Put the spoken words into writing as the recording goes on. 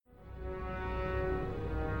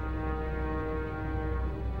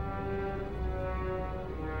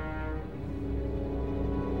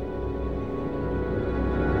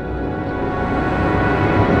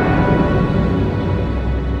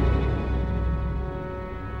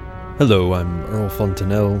Hello, I'm Earl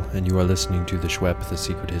Fontanelle, and you are listening to the Shwep, the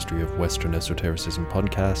Secret History of Western Esotericism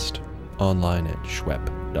podcast, online at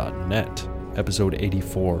shwep.net. Episode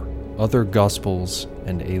 84, Other Gospels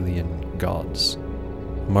and Alien Gods.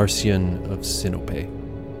 Marcion of Sinope.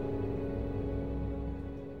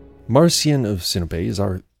 Marcion of Sinope is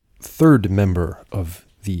our third member of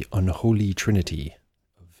the Unholy Trinity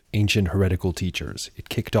of ancient heretical teachers. It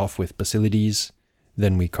kicked off with Basilides,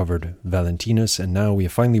 then we covered Valentinus, and now we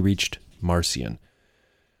have finally reached Marcion.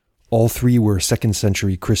 All three were 2nd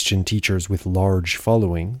century Christian teachers with large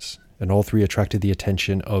followings, and all three attracted the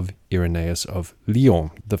attention of Irenaeus of Lyon,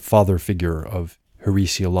 the father figure of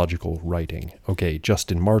heresiological writing. Okay,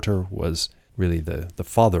 Justin Martyr was really the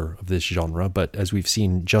father of this genre, but as we've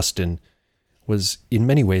seen, Justin was in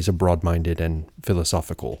many ways a broad-minded and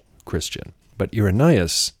philosophical Christian. But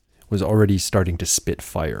Irenaeus was already starting to spit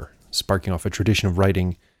fire, sparking off a tradition of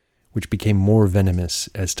writing which became more venomous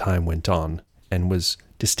as time went on and was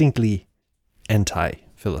distinctly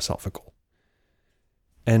anti-philosophical.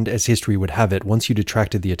 And as history would have it, once you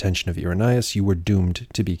detracted the attention of Irenaeus, you were doomed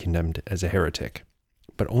to be condemned as a heretic.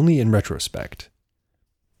 But only in retrospect.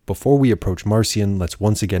 Before we approach Marcion, let's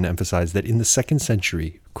once again emphasize that in the 2nd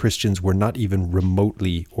century, Christians were not even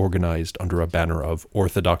remotely organized under a banner of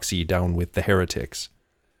orthodoxy down with the heretics.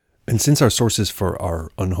 And since our sources for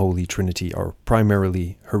our unholy trinity are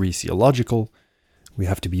primarily heresiological, we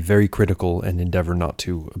have to be very critical and endeavor not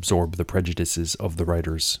to absorb the prejudices of the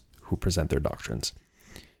writers who present their doctrines.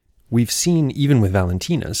 We've seen, even with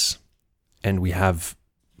Valentinus, and we have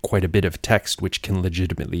quite a bit of text which can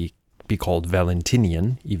legitimately be called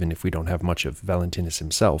Valentinian, even if we don't have much of Valentinus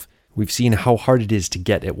himself, we've seen how hard it is to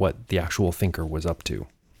get at what the actual thinker was up to.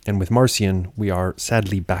 And with Marcion, we are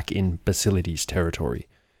sadly back in Basilides territory.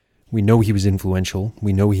 We know he was influential,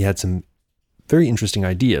 we know he had some very interesting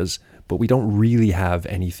ideas, but we don't really have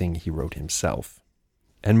anything he wrote himself.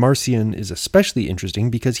 And Marcion is especially interesting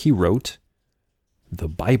because he wrote the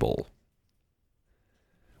Bible.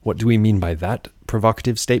 What do we mean by that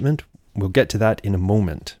provocative statement? We'll get to that in a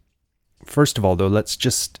moment. First of all, though, let's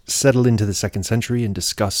just settle into the 2nd century and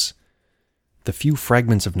discuss the few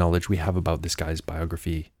fragments of knowledge we have about this guy's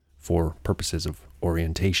biography for purposes of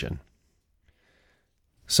orientation.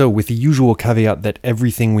 So, with the usual caveat that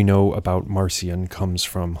everything we know about Marcion comes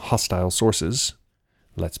from hostile sources,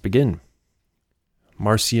 let's begin.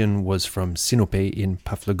 Marcion was from Sinope in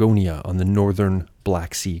Paphlagonia on the northern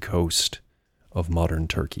Black Sea coast of modern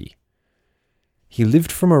Turkey. He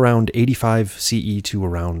lived from around 85 CE to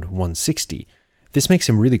around 160. This makes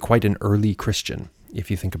him really quite an early Christian, if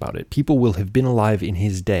you think about it. People will have been alive in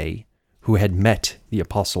his day who had met the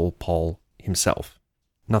Apostle Paul himself.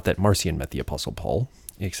 Not that Marcion met the Apostle Paul,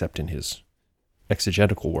 except in his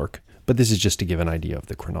exegetical work, but this is just to give an idea of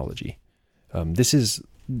the chronology. This is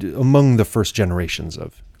among the first generations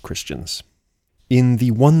of Christians. In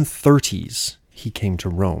the 130s, he came to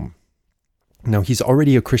Rome. Now, he's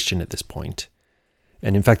already a Christian at this point,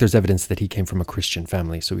 and in fact, there's evidence that he came from a Christian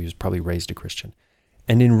family, so he was probably raised a Christian.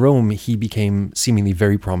 And in Rome, he became seemingly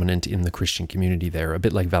very prominent in the Christian community there, a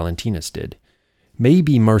bit like Valentinus did.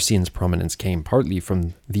 Maybe Marcion's prominence came partly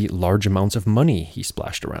from the large amounts of money he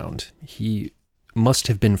splashed around. He must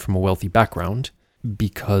have been from a wealthy background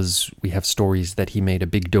because we have stories that he made a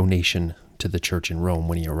big donation to the church in Rome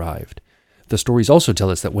when he arrived. The stories also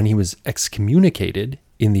tell us that when he was excommunicated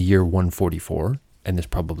in the year 144, and this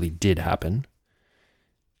probably did happen,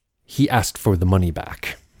 he asked for the money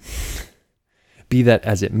back. Be that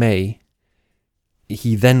as it may,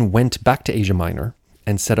 he then went back to Asia Minor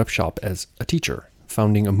and set up shop as a teacher,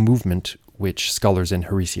 founding a movement which scholars and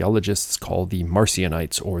heresiologists call the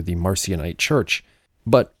Marcionites or the Marcionite Church,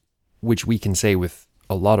 but which we can say with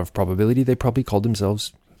a lot of probability they probably called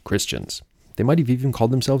themselves Christians. They might have even called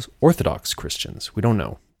themselves Orthodox Christians. We don't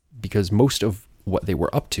know, because most of what they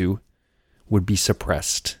were up to would be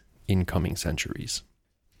suppressed in coming centuries.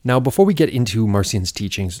 Now, before we get into Marcion's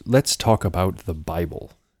teachings, let's talk about the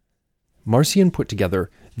Bible. Marcion put together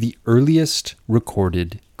the earliest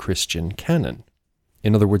recorded Christian canon.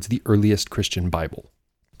 In other words, the earliest Christian Bible.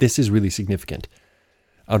 This is really significant.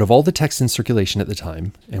 Out of all the texts in circulation at the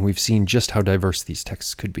time, and we've seen just how diverse these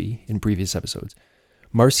texts could be in previous episodes,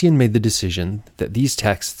 Marcion made the decision that these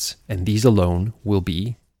texts, and these alone, will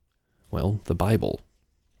be, well, the Bible.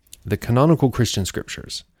 The canonical Christian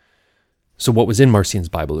scriptures. So what was in Marcion's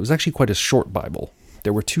Bible? It was actually quite a short Bible.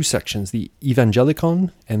 There were two sections, the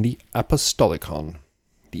Evangelicon and the Apostolicon.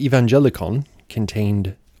 The Evangelicon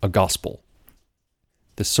contained a gospel,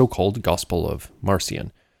 the so-called Gospel of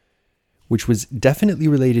Marcion, which was definitely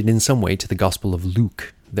related in some way to the Gospel of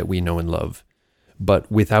Luke that we know and love, but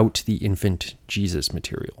without the infant Jesus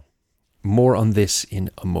material. more on this in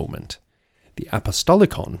a moment. The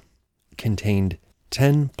Apostolikon contained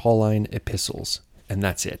 10 Pauline epistles, and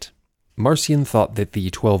that's it. Marcion thought that the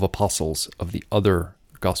 12 apostles of the other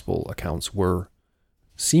gospel accounts were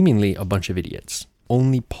seemingly a bunch of idiots.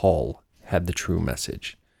 Only Paul had the true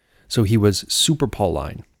message. So he was super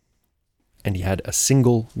Pauline, and he had a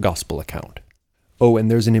single gospel account. Oh, and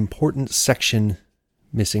there's an important section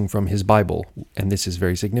missing from his Bible, and this is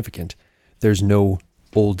very significant. There's no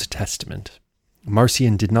Old Testament.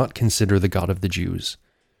 Marcion did not consider the God of the Jews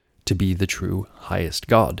to be the true highest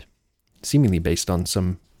God, seemingly based on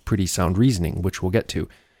some pretty sound reasoning, which we'll get to.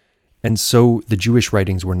 And so the Jewish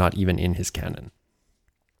writings were not even in his canon.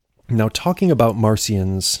 Now, talking about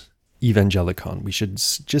Marcion's Evangelicon, we should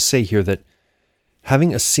just say here that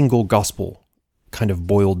having a single gospel kind of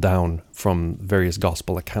boiled down from various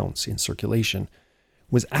gospel accounts in circulation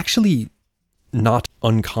was actually not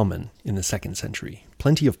uncommon in the 2nd century.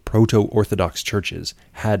 Plenty of proto-Orthodox churches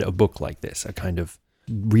had a book like this, a kind of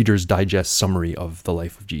Reader's Digest summary of the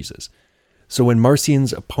life of Jesus. So when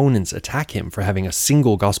Marcion's opponents attack him for having a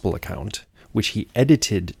single gospel account, which he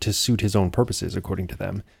edited to suit his own purposes, according to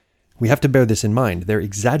them, we have to bear this in mind. They're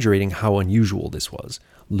exaggerating how unusual this was.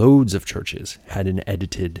 Loads of churches had an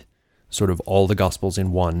edited, sort of all the gospels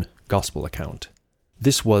in one gospel account.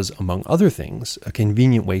 This was, among other things, a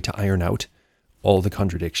convenient way to iron out all the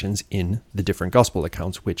contradictions in the different gospel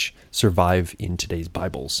accounts which survive in today's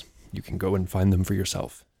Bibles. You can go and find them for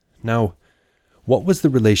yourself. Now, what was the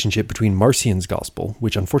relationship between Marcion's gospel,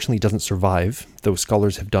 which unfortunately doesn't survive, though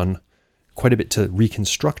scholars have done quite a bit to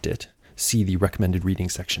reconstruct it? See the recommended reading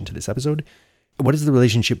section to this episode. What is the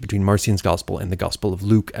relationship between Marcion's gospel and the Gospel of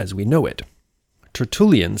Luke as we know it?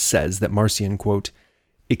 Tertullian says that Marcion, quote,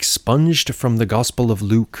 expunged from the Gospel of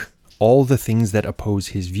Luke all the things that oppose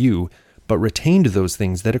his view, but retained those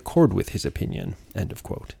things that accord with his opinion, end of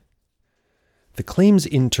quote. The claims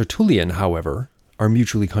in Tertullian, however, are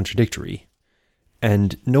mutually contradictory,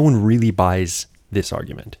 and no one really buys this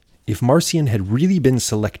argument. If Marcion had really been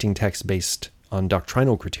selecting texts based on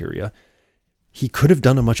doctrinal criteria, he could have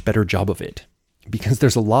done a much better job of it, because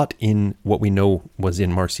there's a lot in what we know was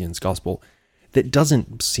in Marcion's gospel that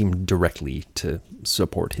doesn't seem directly to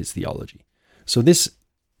support his theology. So this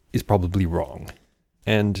is probably wrong.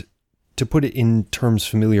 And to put it in terms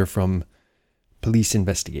familiar from police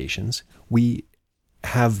investigations, we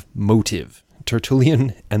have motive.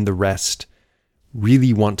 Tertullian and the rest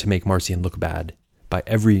really want to make Marcion look bad by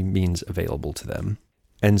every means available to them.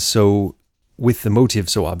 And so with the motive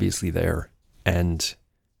so obviously there, and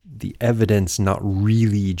the evidence not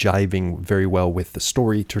really jiving very well with the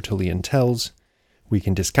story Tertullian tells, we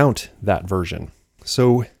can discount that version.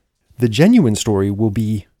 So the genuine story will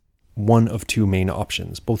be one of two main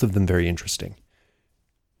options, both of them very interesting.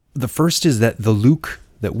 The first is that the Luke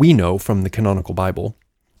that we know from the canonical Bible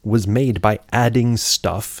was made by adding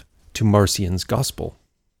stuff to Marcion's gospel.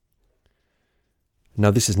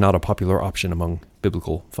 Now, this is not a popular option among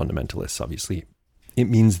biblical fundamentalists, obviously. It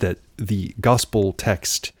means that the gospel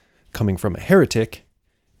text coming from a heretic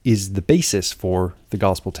is the basis for the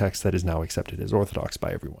gospel text that is now accepted as orthodox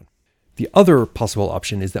by everyone. The other possible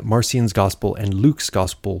option is that Marcion's gospel and Luke's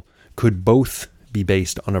gospel could both be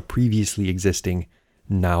based on a previously existing,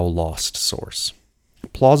 now lost source.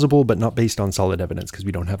 Plausible, but not based on solid evidence because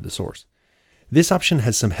we don't have the source. This option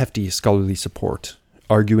has some hefty scholarly support,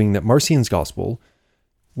 arguing that Marcion's gospel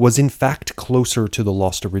was in fact closer to the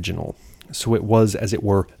lost original, so it was, as it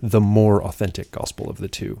were, the more authentic gospel of the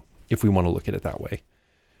two, if we want to look at it that way.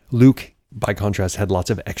 Luke, by contrast, had lots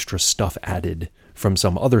of extra stuff added from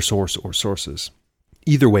some other source or sources.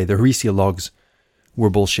 Either way, the heresiologues were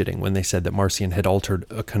bullshitting when they said that Marcion had altered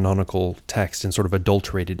a canonical text and sort of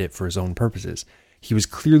adulterated it for his own purposes. He was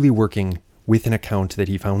clearly working with an account that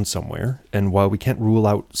he found somewhere, and while we can't rule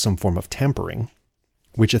out some form of tampering,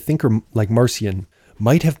 which a thinker like Marcion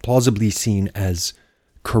might have plausibly seen as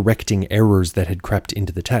correcting errors that had crept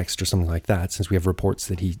into the text or something like that, since we have reports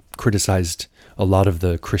that he criticized a lot of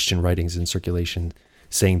the Christian writings in circulation,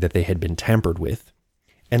 saying that they had been tampered with.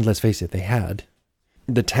 And let's face it, they had.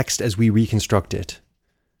 The text as we reconstruct it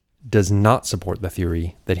does not support the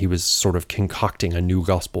theory that he was sort of concocting a new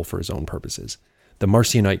gospel for his own purposes. The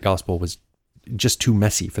Marcionite gospel was just too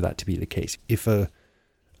messy for that to be the case. If an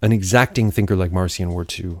exacting thinker like Marcion were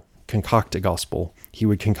to concoct a gospel, he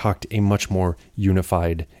would concoct a much more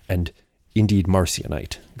unified and indeed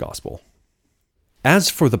Marcionite gospel. As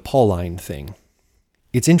for the Pauline thing,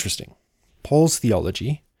 it's interesting. Paul's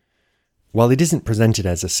theology, while it isn't presented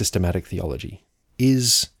as a systematic theology,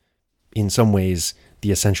 is in some ways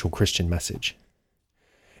the essential Christian message.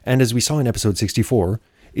 And as we saw in episode 64,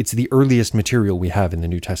 it's the earliest material we have in the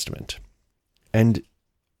New Testament. And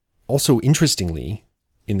also, interestingly,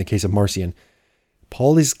 in the case of Marcion,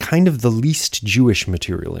 Paul is kind of the least Jewish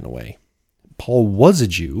material in a way. Paul was a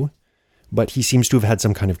Jew, but he seems to have had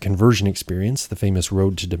some kind of conversion experience, the famous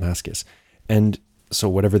road to Damascus. And so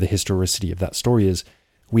whatever the historicity of that story is,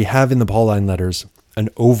 we have in the Pauline letters an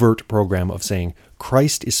overt program of saying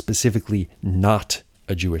Christ is specifically not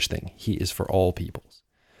a Jewish thing. He is for all peoples.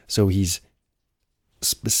 So he's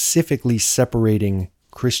specifically separating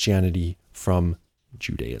Christianity from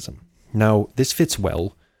Judaism. Now, this fits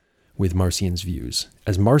well with Marcion's views,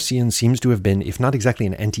 as Marcion seems to have been, if not exactly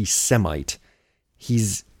an anti-Semite,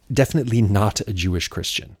 he's definitely not a Jewish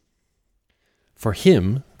Christian. For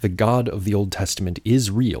him, the God of the Old Testament is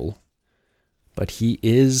real, but he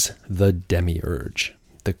is the demiurge,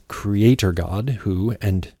 the creator God who,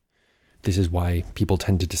 and this is why people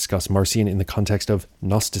tend to discuss Marcion in the context of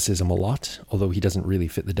Gnosticism a lot, although he doesn't really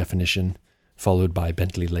fit the definition followed by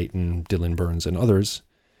Bentley Layton, Dylan Burns, and others,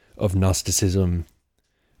 of Gnosticism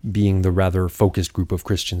being the rather focused group of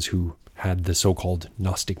Christians who had the so-called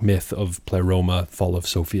Gnostic myth of Pleroma, fall of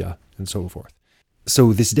Sophia, and so forth.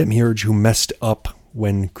 So this demiurge who messed up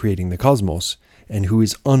when creating the cosmos, and who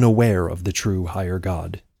is unaware of the true higher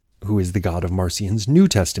God, who is the God of Marcion's New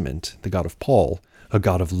Testament, the God of Paul, a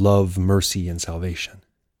God of love, mercy, and salvation.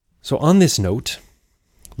 So on this note,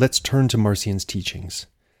 let's turn to Marcion's teachings,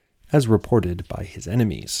 as reported by his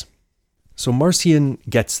enemies. So Marcion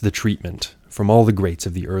gets the treatment from all the greats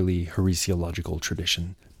of the early heresiological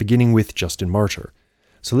tradition, beginning with Justin Martyr.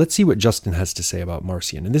 So let's see what Justin has to say about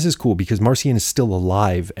Marcion. And this is cool because Marcion is still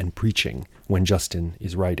alive and preaching when Justin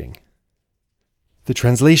is writing. The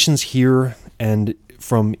translations here and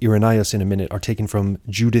from Irenaeus in a minute are taken from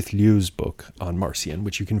Judith Liu's book on Marcion,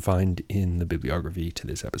 which you can find in the bibliography to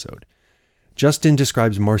this episode. Justin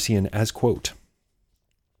describes Marcion as, quote,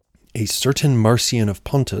 "A certain Marcion of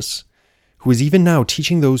Pontus, who is even now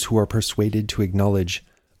teaching those who are persuaded to acknowledge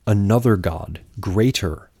another God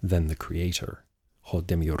greater than the Creator, ho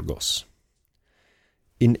demiurgos.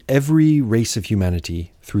 In every race of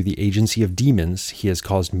humanity, through the agency of demons, he has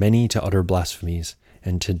caused many to utter blasphemies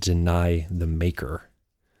and to deny the Maker,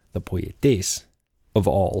 the poietes, of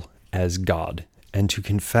all as God, and to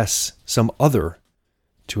confess some other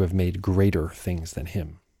to have made greater things than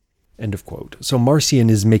him." End of quote. So Marcion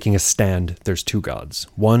is making a stand. There's two gods,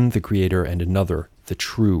 one the creator and another the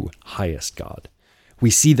true highest God. We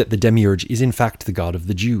see that the demiurge is in fact the God of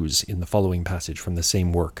the Jews in the following passage from the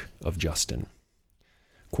same work of Justin.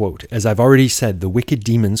 Quote, "As I've already said, the wicked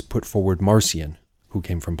demons put forward Marcion, who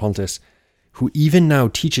came from Pontus, who even now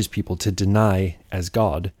teaches people to deny as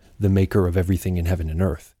God the maker of everything in heaven and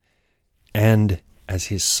earth, and as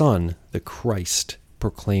his son, the Christ,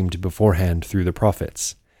 proclaimed beforehand through the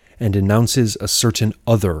prophets, and announces a certain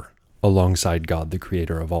other alongside God, the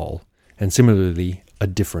creator of all, and similarly a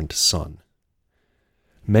different son.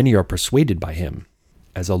 Many are persuaded by him,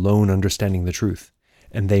 as alone understanding the truth,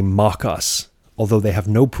 and they mock us, although they have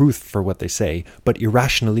no proof for what they say, but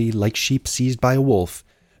irrationally, like sheep seized by a wolf,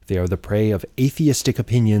 they are the prey of atheistic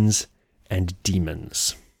opinions and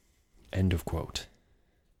demons." End of quote.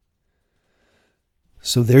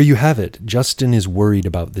 So there you have it. Justin is worried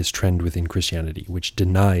about this trend within Christianity, which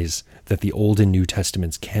denies that the Old and New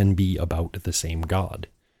Testaments can be about the same God.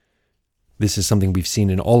 This is something we've seen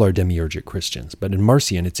in all our demiurgic Christians, but in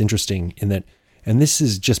Marcion it's interesting in that, and this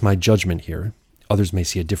is just my judgment here, others may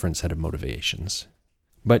see a different set of motivations,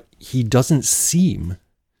 but he doesn't seem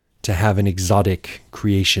to have an exotic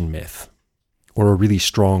creation myth or a really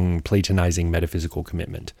strong Platonizing metaphysical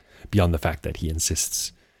commitment beyond the fact that he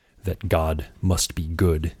insists that God must be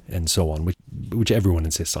good and so on, which everyone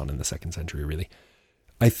insists on in the 2nd century, really.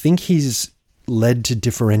 I think he's led to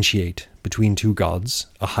differentiate between two gods,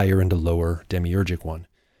 a higher and a lower demiurgic one,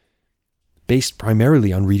 based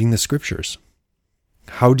primarily on reading the scriptures.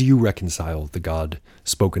 How do you reconcile the God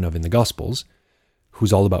spoken of in the Gospels,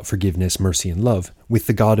 who's all about forgiveness, mercy, and love, with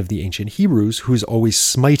the God of the ancient Hebrews, who's always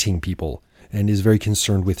smiting people and is very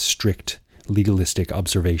concerned with strict legalistic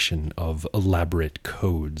observation of elaborate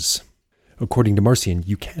codes? According to Marcion,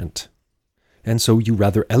 you can't. And so you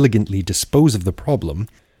rather elegantly dispose of the problem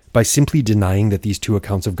by simply denying that these two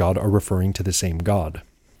accounts of God are referring to the same God.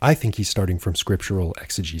 I think he's starting from scriptural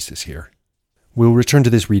exegesis here. We'll return to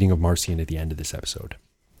this reading of Marcion at the end of this episode.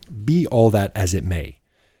 Be all that as it may,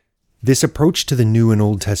 this approach to the New and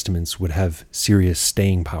Old Testaments would have serious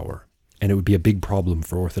staying power, and it would be a big problem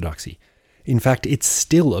for orthodoxy. In fact, it's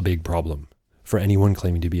still a big problem for anyone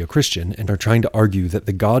claiming to be a Christian and are trying to argue that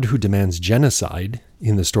the God who demands genocide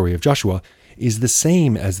in the story of Joshua is the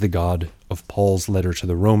same as the God of Paul's letter to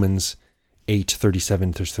the Romans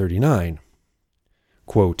 8:37-39.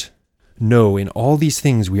 Quote, No, in all these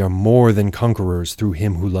things we are more than conquerors through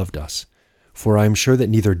him who loved us. For I am sure that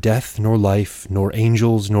neither death, nor life, nor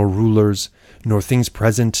angels, nor rulers, nor things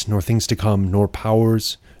present, nor things to come, nor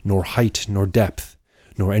powers, nor height, nor depth,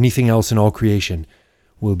 nor anything else in all creation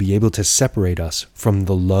will be able to separate us from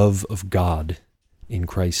the love of God in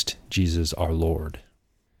Christ Jesus our Lord."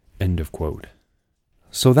 End of quote.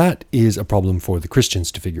 So that is a problem for the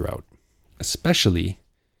Christians to figure out, especially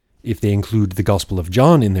if they include the Gospel of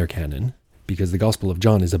John in their canon, because the Gospel of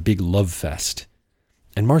John is a big love fest.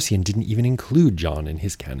 And Marcion didn't even include John in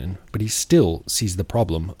his canon, but he still sees the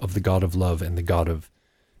problem of the God of love and the God of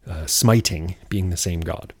smiting being the same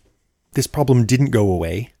God. This problem didn't go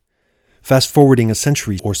away. Fast forwarding a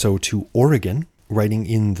century or so to Origen, writing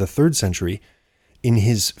in the 3rd century, in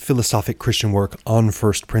his philosophic Christian work On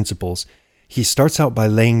First Principles, he starts out by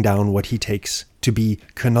laying down what he takes to be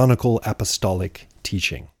canonical apostolic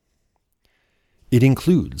teaching. It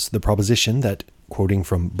includes the proposition that, quoting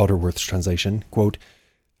from Butterworth's translation, quote,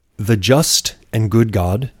 "The just and good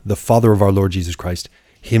God, the Father of our Lord Jesus Christ,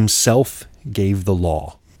 himself gave the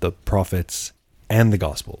law, the prophets, and the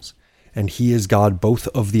Gospels, and he is God both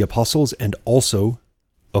of the apostles and also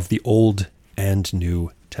of the Old and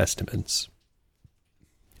New Testaments."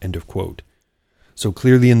 End of quote. So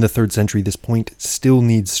clearly in the 3rd century, this point still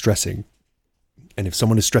needs stressing. And if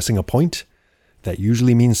someone is stressing a point, that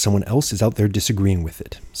usually means someone else is out there disagreeing with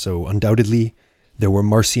it. So undoubtedly, there were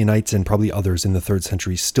Marcionites and probably others in the 3rd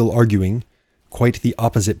century still arguing quite the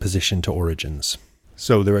opposite position to Origen's.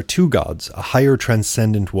 So there are two gods, a higher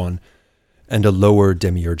transcendent one and a lower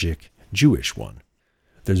demiurgic Jewish one.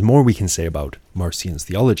 There's more we can say about Marcion's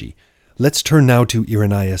theology. Let's turn now to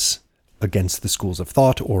Irenaeus against the schools of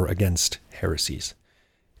thought or against heresies.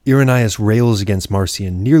 Irenaeus rails against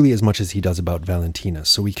Marcion nearly as much as he does about Valentinus,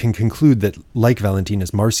 so we can conclude that, like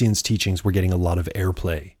Valentinus, Marcion's teachings were getting a lot of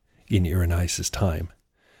airplay in Irenaeus' time.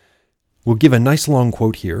 We'll give a nice long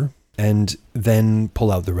quote here, and then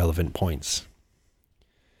pull out the relevant points.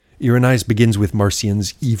 Irenaeus begins with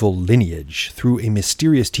Marcion's evil lineage through a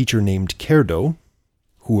mysterious teacher named Cerdo,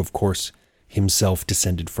 who of course himself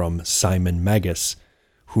descended from Simon Magus,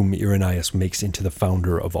 whom Irenaeus makes into the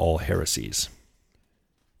founder of all heresies.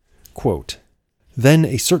 Quote, "Then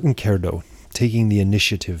a certain Cerdo, taking the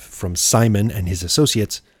initiative from Simon and his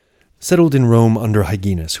associates, settled in Rome under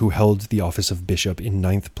Hyginus, who held the office of bishop in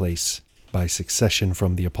 9th place by succession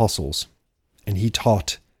from the apostles. And he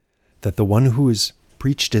taught that the one who is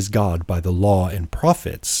preached as God by the law and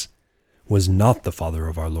prophets was not the Father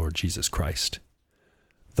of our Lord Jesus Christ.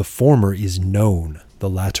 The former is known, the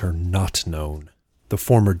latter not known. The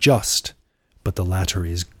former just, but the latter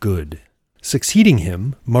is good." Succeeding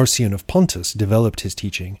him, Marcion of Pontus developed his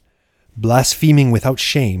teaching, blaspheming without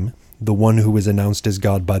shame the one who was announced as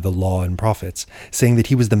God by the law and prophets, saying that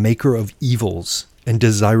he was the maker of evils and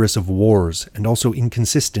desirous of wars, and also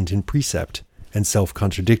inconsistent in precept and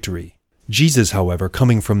self-contradictory. Jesus, however,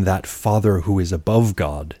 coming from that Father who is above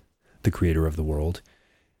God, the creator of the world,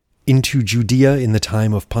 into Judea in the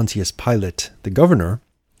time of Pontius Pilate, the governor,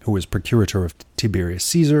 who was procurator of Tiberius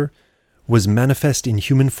Caesar, was manifest in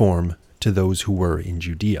human form to those who were in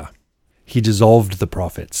Judea. He dissolved the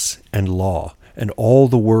prophets and law and all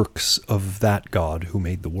the works of that God who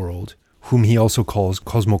made the world, whom he also calls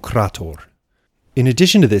Cosmocrator. In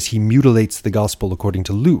addition to this, he mutilates the gospel according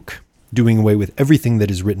to Luke, doing away with everything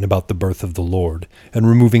that is written about the birth of the Lord, and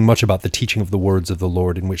removing much about the teaching of the words of the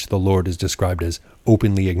Lord, in which the Lord is described as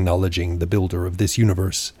openly acknowledging the builder of this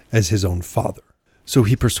universe as his own Father. So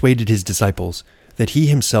he persuaded his disciples that he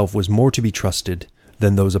himself was more to be trusted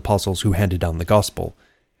than those apostles who handed down the gospel,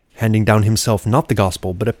 handing down himself not the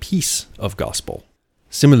gospel, but a piece of gospel.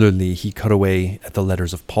 Similarly, he cut away at the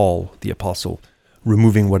letters of Paul, the apostle,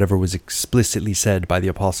 removing whatever was explicitly said by the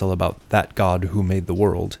apostle about that God who made the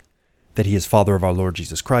world, that he is Father of our Lord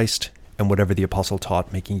Jesus Christ, and whatever the apostle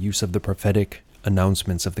taught, making use of the prophetic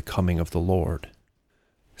announcements of the coming of the Lord.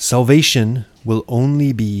 Salvation will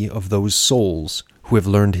only be of those souls who have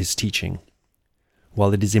learned his teaching.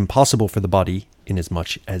 While it is impossible for the body,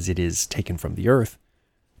 inasmuch as it is taken from the earth,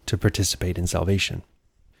 to participate in salvation.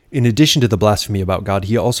 In addition to the blasphemy about God,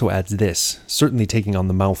 he also adds this, certainly taking on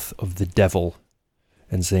the mouth of the devil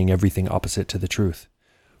and saying everything opposite to the truth.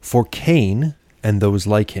 For Cain and those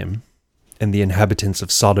like him, and the inhabitants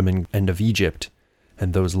of Sodom and of Egypt,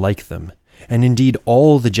 and those like them, and indeed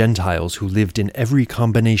all the Gentiles who lived in every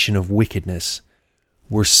combination of wickedness,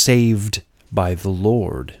 were saved by the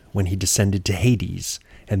Lord when he descended to Hades,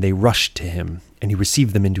 and they rushed to him, and he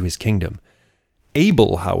received them into his kingdom.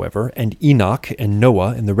 Abel, however, and Enoch, and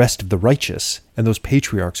Noah, and the rest of the righteous, and those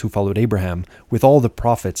patriarchs who followed Abraham, with all the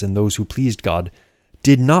prophets and those who pleased God,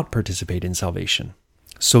 did not participate in salvation.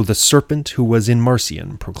 So the serpent who was in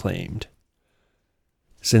Marcion proclaimed.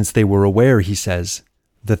 Since they were aware, he says,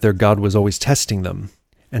 that their God was always testing them,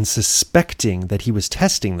 and suspecting that he was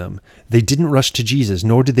testing them, they didn't rush to Jesus,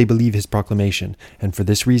 nor did they believe his proclamation. And for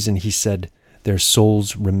this reason, he said, their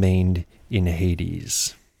souls remained in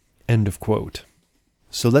Hades. End of quote.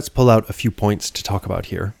 So let's pull out a few points to talk about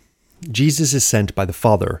here. Jesus is sent by the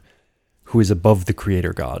Father, who is above the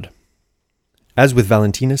Creator God. As with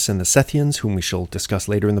Valentinus and the Sethians, whom we shall discuss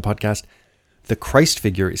later in the podcast, the Christ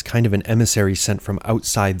figure is kind of an emissary sent from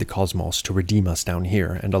outside the cosmos to redeem us down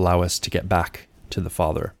here and allow us to get back to the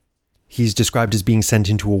Father. He's described as being sent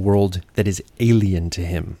into a world that is alien to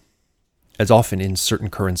him. As often in certain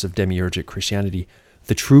currents of demiurgic Christianity,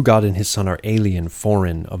 the true God and his Son are alien,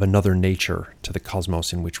 foreign, of another nature to the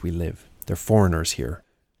cosmos in which we live. They're foreigners here.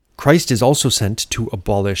 Christ is also sent to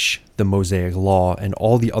abolish the Mosaic law and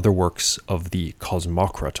all the other works of the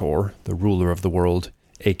Cosmocrator, the ruler of the world,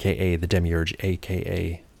 aka the demiurge,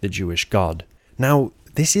 aka the Jewish God. Now,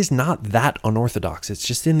 this is not that unorthodox. It's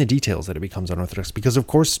just in the details that it becomes unorthodox, because of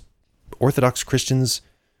course, Orthodox Christians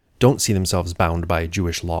don't see themselves bound by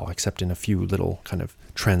Jewish law, except in a few little kind of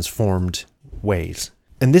transformed ways.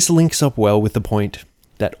 And this links up well with the point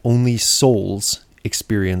that only souls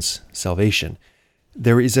experience salvation.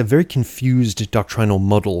 There is a very confused doctrinal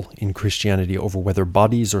muddle in Christianity over whether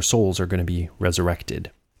bodies or souls are going to be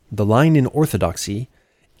resurrected. The line in Orthodoxy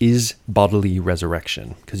is bodily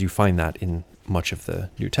resurrection, because you find that in much of the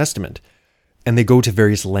New Testament. And they go to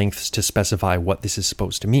various lengths to specify what this is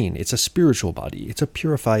supposed to mean. It's a spiritual body, it's a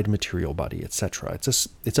purified material body, etc.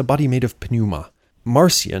 It's a body made of pneuma.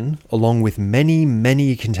 Marcion, along with many,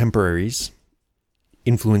 many contemporaries,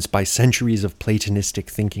 influenced by centuries of Platonistic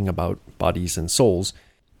thinking about bodies and souls,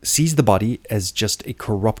 sees the body as just a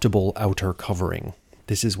corruptible outer covering.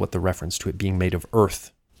 This is what the reference to it being made of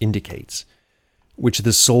earth indicates, which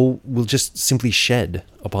the soul will just simply shed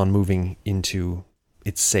upon moving into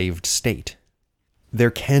its saved state.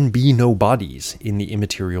 There can be no bodies in the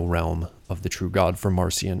immaterial realm of the true God for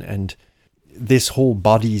Marcion, and this whole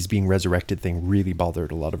bodies being resurrected thing really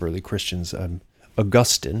bothered a lot of early Christians.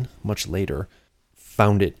 Augustine, much later,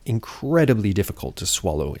 found it incredibly difficult to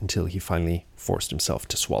swallow until he finally forced himself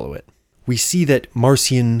to swallow it. We see that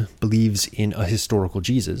Marcion believes in a historical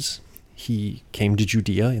Jesus. He came to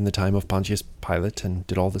Judea in the time of Pontius Pilate and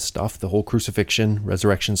did all this stuff. The whole crucifixion,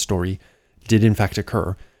 resurrection story did in fact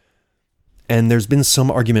occur. And there's been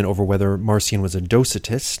some argument over whether Marcion was a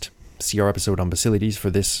Docetist. See our episode on Basilides for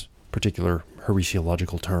this particular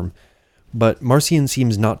heresiological term. But Marcion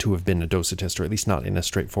seems not to have been a Docetist, or at least not in a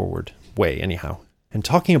straightforward way anyhow. And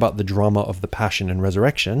talking about the drama of the Passion and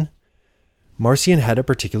Resurrection, Marcion had a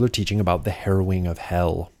particular teaching about the harrowing of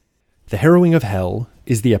hell. The harrowing of hell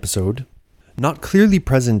is the episode, not clearly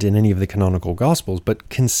present in any of the canonical Gospels, but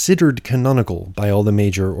considered canonical by all the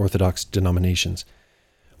major Orthodox denominations,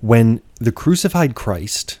 when the crucified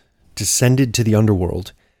Christ descended to the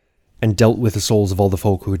underworld and dealt with the souls of all the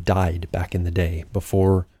folk who had died back in the day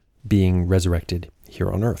before being resurrected here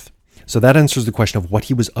on earth. So that answers the question of what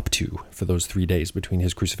he was up to for those 3 days between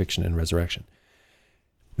his crucifixion and resurrection.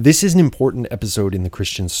 This is an important episode in the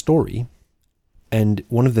Christian story, and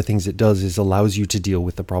one of the things it does is allows you to deal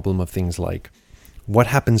with the problem of things like what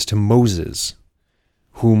happens to Moses,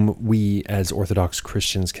 whom we as Orthodox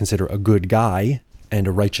Christians consider a good guy and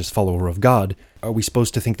a righteous follower of God. Are we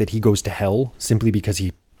supposed to think that he goes to hell simply because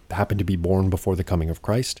he happened to be born before the coming of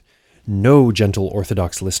Christ? No, gentle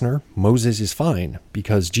Orthodox listener, Moses is fine,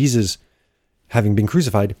 because Jesus, having been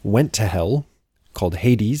crucified, went to hell, called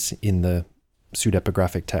Hades in the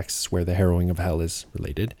pseudepigraphic texts where the harrowing of hell is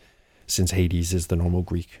related, since Hades is the normal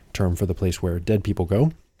Greek term for the place where dead people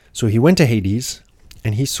go. So he went to Hades,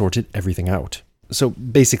 and he sorted everything out. So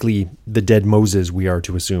basically, the dead Moses, we are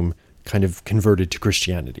to assume, kind of converted to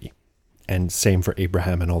Christianity. And same for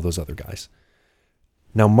Abraham and all those other guys.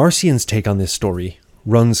 Now, Marcion's take on this story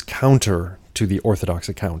runs counter to the Orthodox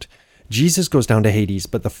account. Jesus goes down to Hades,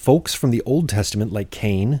 but the folks from the Old Testament, like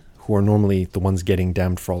Cain, who are normally the ones getting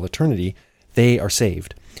damned for all eternity, they are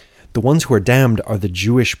saved. The ones who are damned are the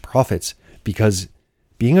Jewish prophets, because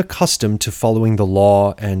being accustomed to following the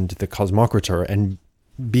law and the Cosmocrator and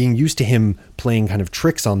being used to him playing kind of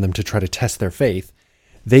tricks on them to try to test their faith,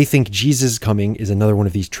 they think Jesus coming is another one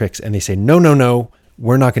of these tricks, and they say, no,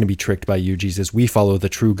 we're not going to be tricked by you, Jesus. We follow the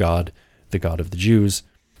true God, the God of the Jews.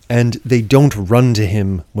 And they don't run to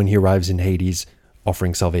him when he arrives in Hades,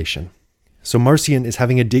 offering salvation. So Marcion is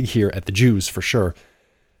having a dig here at the Jews, for sure,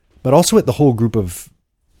 but also at the whole group of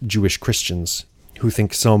Jewish Christians who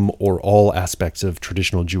think some or all aspects of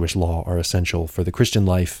traditional Jewish law are essential for the Christian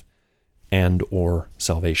life and or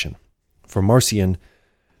salvation. For Marcion,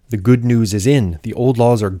 the good news is in. The old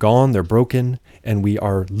laws are gone, they're broken, and we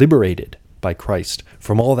are liberated by Christ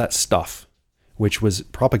from all that stuff which was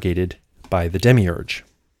propagated by the demiurge.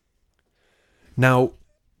 Now,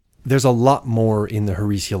 there's a lot more in the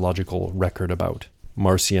heresiological record about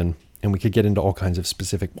Marcion, and we could get into all kinds of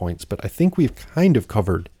specific points, but I think we've kind of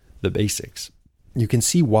covered the basics. You can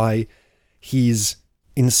see why he's,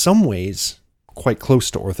 in some ways, quite close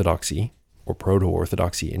to orthodoxy, or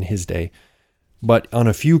proto-orthodoxy in his day, but on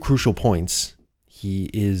a few crucial points, he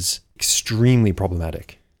is extremely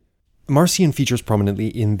problematic. Marcion features prominently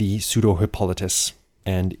in the Pseudo-Hippolytus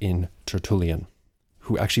and in Tertullian,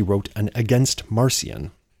 who actually wrote an Against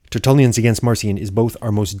Marcion. Tertullian's Against Marcion is both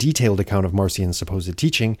our most detailed account of Marcion's supposed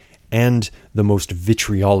teaching and the most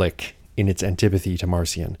vitriolic in its antipathy to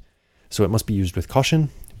Marcion. So it must be used with caution,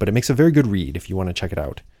 but it makes a very good read if you want to check it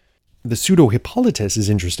out. The Pseudo-Hippolytus is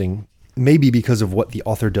interesting, maybe because of what the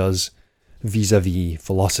author does vis-a-vis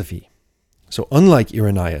philosophy. So unlike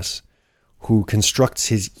Irenaeus, who constructs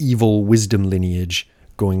his evil wisdom lineage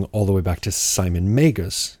going all the way back to Simon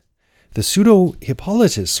Magus, the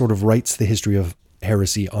Pseudo-Hippolytus sort of writes the history of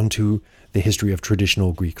heresy onto the history of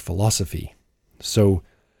traditional Greek philosophy. So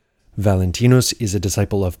Valentinus is a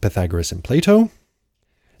disciple of Pythagoras and Plato.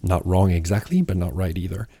 Not wrong exactly, but not right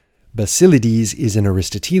either. Basilides is an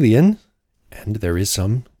Aristotelian, and there is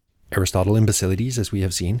some Aristotle in Basilides, as we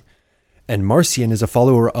have seen. And Marcion is a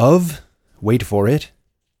follower of, wait for it,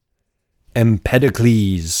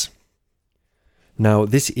 Empedocles. Now,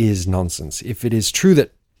 this is nonsense. If it is true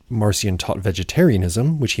that Marcion taught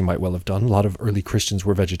vegetarianism, which he might well have done, a lot of early Christians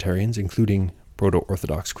were vegetarians, including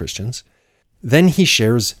proto-Orthodox Christians, then he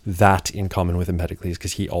shares that in common with Empedocles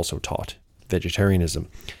because he also taught vegetarianism.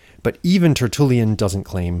 But even Tertullian doesn't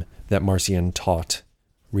claim that Marcion taught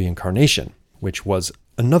reincarnation, which was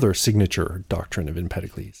another signature doctrine of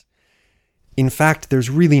Empedocles. In fact, there's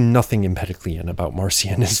really nothing Empedoclean about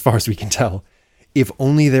Marcion as far as we can tell, if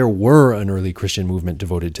only there were an early Christian movement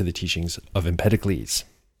devoted to the teachings of Empedocles.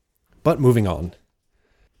 But moving on.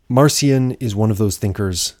 Marcion is one of those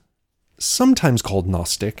thinkers, sometimes called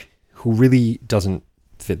Gnostic, who really doesn't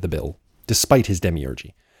fit the bill, despite his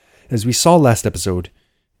demiurgy. As we saw last episode,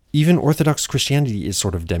 even Orthodox Christianity is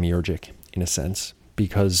sort of demiurgic, in a sense,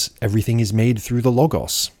 because everything is made through the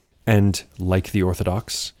Logos. And like the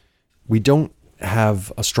Orthodox, we don't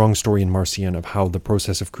have a strong story in Marcion of how the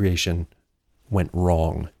process of creation went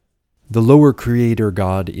wrong. The lower creator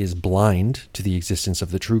God is blind to the existence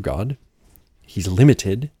of the true God. He's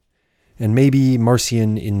limited, and maybe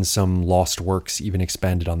Marcion in some lost works even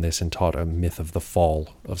expanded on this and taught a myth of the fall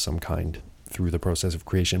of some kind through the process of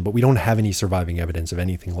creation, but we don't have any surviving evidence of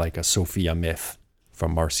anything like a Sophia myth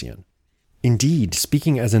from Marcion. Indeed,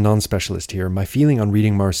 speaking as a non-specialist here, my feeling on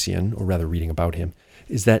reading Marcion, or rather reading about him,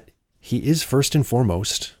 is that he is first and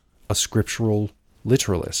foremost a scriptural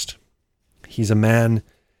literalist. He's a man,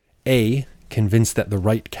 A, convinced that the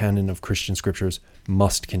right canon of Christian scriptures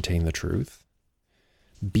must contain the truth.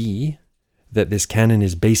 B, that this canon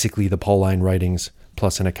is basically the Pauline writings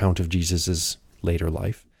plus an account of Jesus' later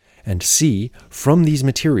life. And C, from these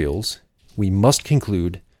materials, we must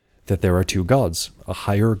conclude that there are two gods, a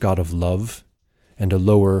higher God of love and a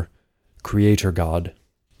lower creator God,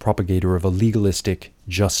 propagator of a legalistic,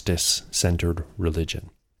 justice-centered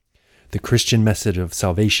religion. The Christian method of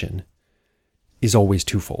salvation is always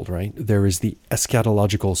twofold, right? There is the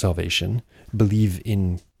eschatological salvation, believe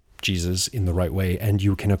in Jesus in the right way, and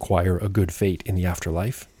you can acquire a good fate in the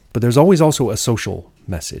afterlife. But there's always also a social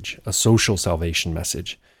message, a social salvation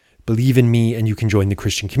message. Believe in me and you can join the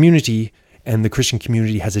Christian community, and the Christian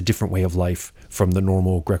community has a different way of life from the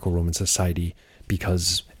normal Greco-Roman society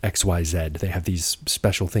because XYZ. They have these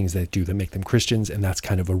special things they do that make them Christians, and that's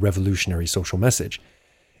kind of a revolutionary social message.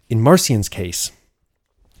 In Marcion's case,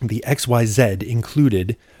 the XYZ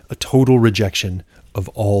included a total rejection of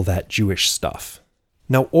all that Jewish stuff.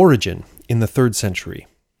 Now, Origen, in the 3rd century,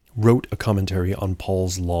 wrote a commentary on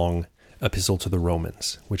Paul's long epistle to the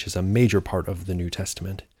Romans, which is a major part of the New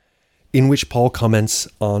Testament, in which Paul comments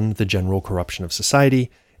on the general corruption of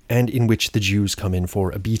society and in which the Jews come in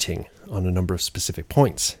for a beating on a number of specific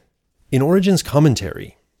points. In Origen's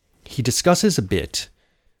commentary, he discusses a bit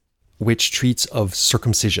which treats of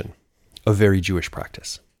circumcision, a very Jewish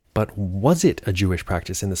practice. But was it a Jewish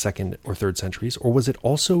practice in the 2nd or 3rd centuries, or was it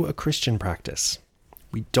also a Christian practice?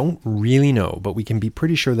 We don't really know, but we can be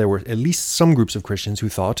pretty sure there were at least some groups of Christians who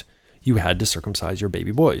thought you had to circumcise your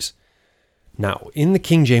baby boys. Now, in the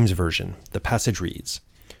King James Version, the passage reads,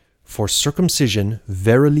 "For circumcision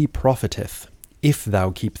verily profiteth, if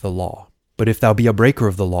thou keep the law. But if thou be a breaker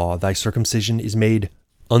of the law, thy circumcision is made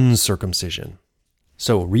uncircumcision.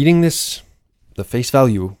 So reading this, the face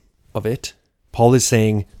value of it, Paul is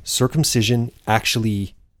saying circumcision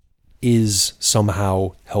actually is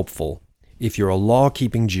somehow helpful. If you're a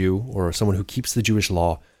law-keeping Jew or someone who keeps the Jewish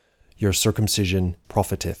law, your circumcision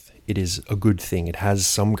profiteth. It is a good thing. It has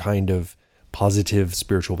some kind of positive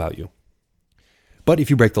spiritual value. But if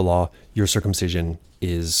you break the law, your circumcision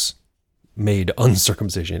is made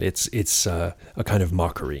uncircumcision. It's a kind of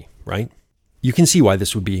mockery, right? You can see why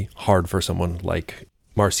this would be hard for someone like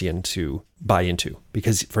Marcion to buy into,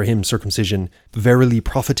 because for him, circumcision verily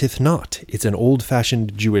profiteth not. It's an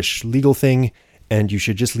old-fashioned Jewish legal thing, and you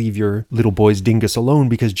should just leave your little boy's dingus alone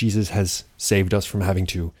because Jesus has saved us from having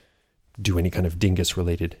to do any kind of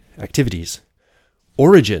dingus-related activities.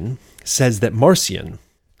 Origen says that Marcion,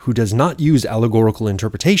 who does not use allegorical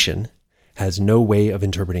interpretation, has no way of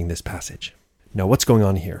interpreting this passage. Now, what's going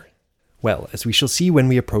on here? Well, as we shall see when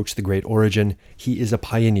we approach the great Origen, he is a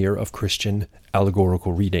pioneer of Christian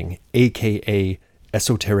allegorical reading, aka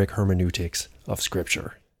esoteric hermeneutics of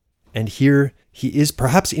Scripture. And here he is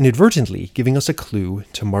perhaps inadvertently giving us a clue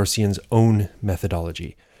to Marcion's own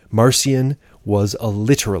methodology. Marcion was a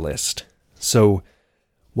literalist. So,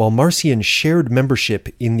 while Marcion shared membership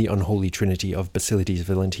in the unholy trinity of Basilides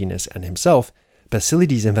Valentinus and himself,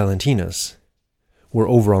 Basilides and Valentinus were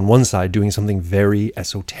over on one side doing something very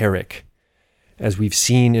esoteric. As we've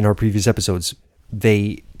seen in our previous episodes,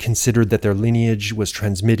 they considered that their lineage was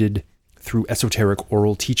transmitted through esoteric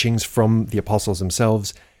oral teachings from the apostles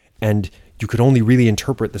themselves, and you could only really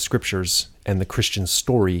interpret the scriptures and the Christian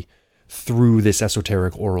story through this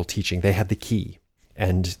esoteric oral teaching. They had the key,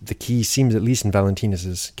 and the key seems, at least in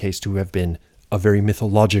Valentinus's case, to have been a very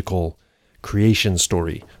mythological creation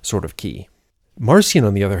story sort of key. Marcion,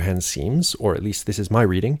 on the other hand, seems, or at least this is my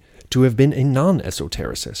reading, to have been a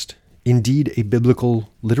non-esotericist, indeed a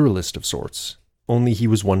biblical literalist of sorts, only he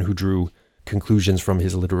was one who drew conclusions from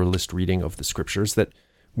his literalist reading of the scriptures that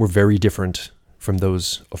were very different from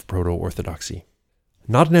those of proto-orthodoxy.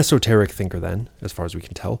 Not an esoteric thinker then, as far as we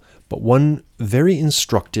can tell, but one very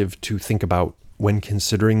instructive to think about when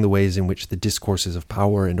considering the ways in which the discourses of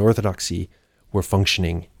power and orthodoxy were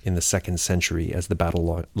functioning in the 2nd century as the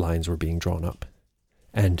battle lines were being drawn up,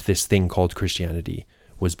 and this thing called Christianity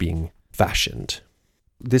was being fashioned.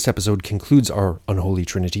 This episode concludes our unholy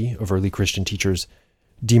trinity of early Christian teachers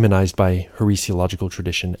demonized by heresiological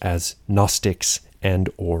tradition as Gnostics and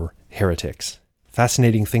or heretics.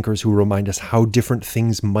 Fascinating thinkers who remind us how different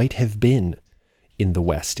things might have been in the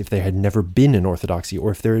West if there had never been an orthodoxy,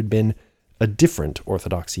 or if there had been a different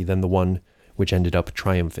orthodoxy than the one which ended up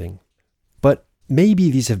triumphing. But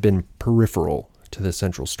maybe these have been peripheral to the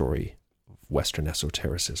central story of Western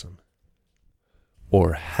esotericism.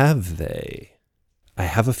 Or have they? I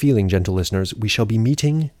have a feeling, gentle listeners, we shall be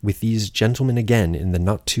meeting with these gentlemen again in the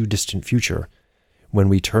not-too-distant future when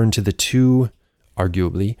we turn to the two,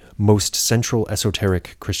 arguably, most central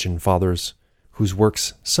esoteric Christian fathers whose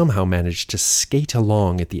works somehow managed to skate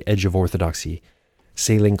along at the edge of orthodoxy,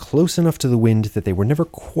 sailing close enough to the wind that they were never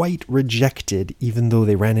quite rejected, even though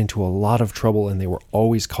they ran into a lot of trouble and they were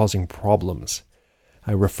always causing problems.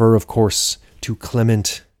 I refer, of course, to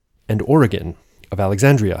Clement and Origen of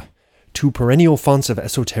Alexandria, two perennial fonts of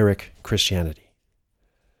esoteric Christianity.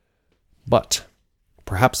 But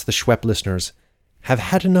perhaps the Schwepp listeners have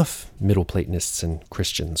had enough Middle Platonists and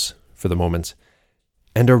Christians for the moment,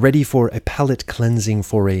 and are ready for a palate-cleansing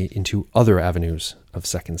foray into other avenues of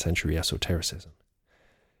 2nd century esotericism.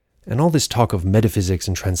 And all this talk of metaphysics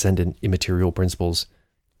and transcendent immaterial principles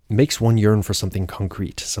makes one yearn for something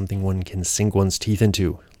concrete, something one can sink one's teeth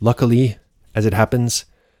into. Luckily, as it happens,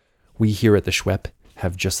 we here at the Schwepp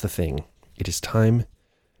have just the thing. It is time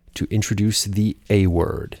to introduce the A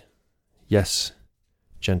word. Yes,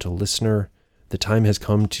 gentle listener, the time has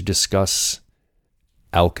come to discuss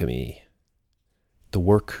alchemy. The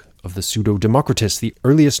work of the Pseudo-Democritus, the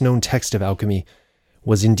earliest known text of alchemy,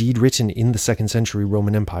 was indeed written in the 2nd century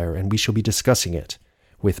Roman Empire, and we shall be discussing it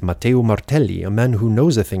with Matteo Martelli, a man who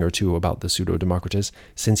knows a thing or two about the Pseudo-Democritus,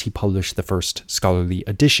 since he published the first scholarly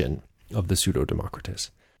edition of the Pseudo-Democritus.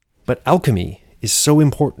 But alchemy is so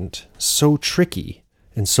important, so tricky,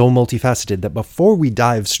 and so multifaceted that before we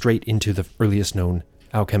dive straight into the earliest known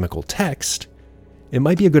alchemical text, it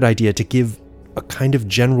might be a good idea to give a kind of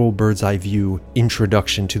general bird's-eye view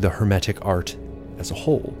introduction to the Hermetic art as a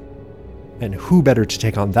whole. And who better to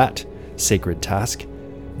take on that sacred task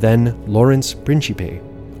than Lawrence Principe,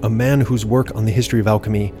 a man whose work on the history of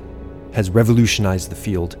alchemy has revolutionized the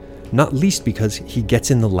field, not least because he gets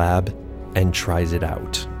in the lab and tries it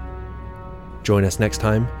out. Join us next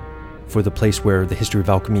time for the place where the history of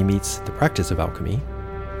alchemy meets the practice of alchemy.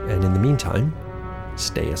 And in the meantime,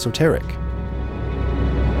 stay esoteric.